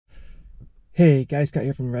Hey guys, Scott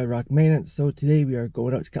here from Red Rock Maintenance. So today we are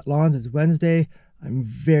going out to cut lawns. It's Wednesday. I'm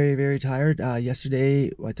very tired.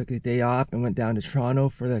 Yesterday I took the day off and went down to Toronto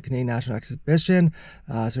for the Canadian National Exhibition.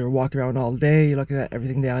 So we're walking around all day, looking at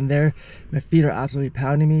everything down there. My feet are absolutely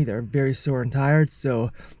pounding me. They're very sore and tired.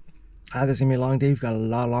 So this is gonna be a long day. We've got a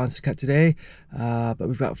lot of lawns to cut today, but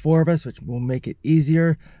we've got 4 of us, which will make it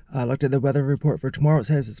easier. I looked at the weather report for tomorrow. It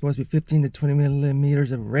says it's supposed to be 15 to 20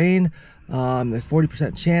 millimeters of rain. There's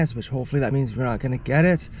 40% chance, which hopefully that means we're not going to get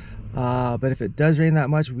it. But if it does rain that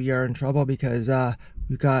much, we are in trouble because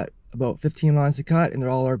we've got about 15 lawns to cut, and they're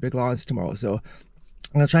all our big lawns tomorrow. So I'm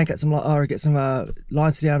gonna try and get some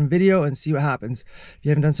lawns today on video and see what happens. If you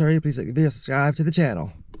haven't done so already, please like the video, subscribe to the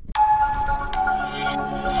channel.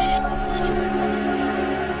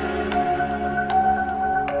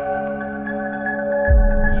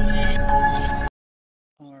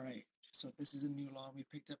 Alright, so this is a new lawn we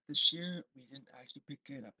picked up this year. We didn't actually pick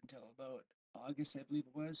it up until about August, I believe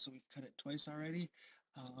it was, so we've cut it twice already.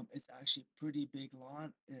 It's actually a pretty big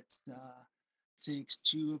lawn. It takes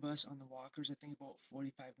 2 of us on the walkers, I think about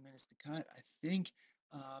 45 minutes to cut. I think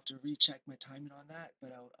I'll have to recheck my timing on that,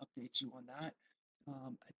 but I'll update you on that.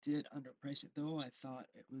 I did underprice it though. I thought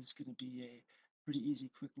it was going to be a pretty easy,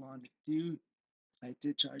 quick lawn to do. I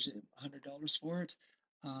did charge it $100 for it.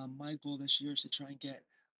 My goal this year is to try and get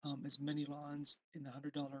as many lawns in the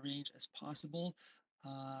 $100 range as possible.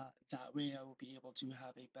 That way I will be able to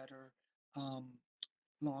have a better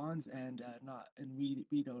lawns and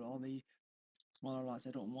weed out all the smaller lots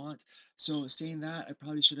I don't want. So saying that, I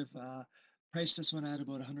probably should have priced this one at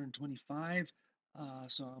about 125.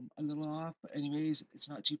 So I'm a little off, but anyways, it's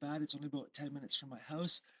not too bad. It's only about 10 minutes from my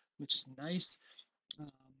house, which is nice.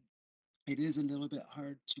 It is a little bit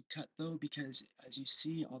hard to cut though, because as you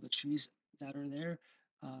see, all the trees that are there,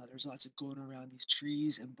 there's lots of going around these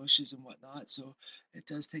trees and bushes and whatnot, so it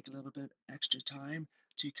does take a little bit extra time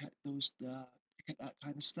to cut that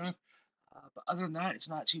kind of stuff. But other than that, it's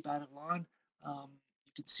not too bad of lawn.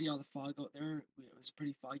 You can see all the fog out there. It was a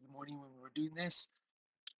pretty foggy morning when we were doing this.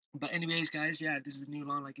 But anyways, guys, yeah, this is a new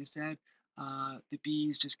lawn, like I said. The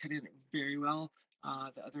bees just cut in very well.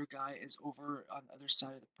 The other guy is over on the other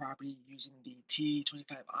side of the property using the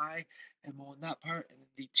T25i and mowing that part, and then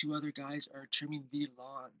the 2 other guys are trimming the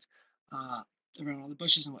lawns around all the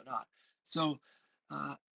bushes and whatnot. So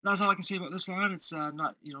that's all I can say about this lawn. It's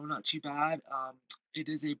not too bad. It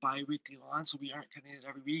is a bi-weekly lawn, so we aren't cutting it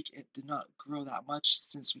every week. It did not grow that much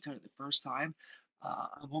since we cut it the first time.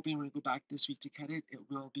 I'm hoping when we go back this week to cut it, it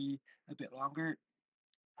will be a bit longer,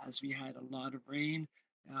 as we had a lot of rain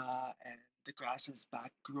and the grass is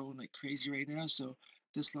back growing like crazy right now. So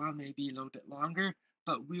this lawn may be a little bit longer,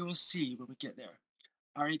 but we will see when we get there.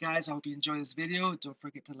 Alright guys, I hope you enjoy this video. Don't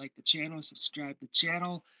forget to like the channel, subscribe to the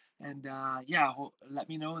channel, and yeah, let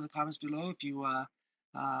me know in the comments below if you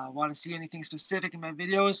want to see anything specific in my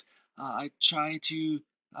videos. I try to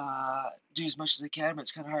do as much as I can, but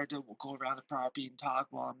it's kind of hard to go around the property and talk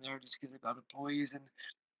while I'm there, just because I've got employees and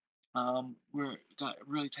we're got a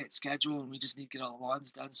really tight schedule and we just need to get all the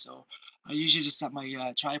lawns done. So I usually just set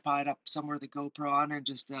my tripod up somewhere with the GoPro on and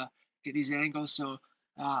just get these angles. So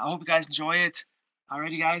I hope you guys enjoy it.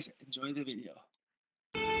 Alrighty guys, enjoy the video.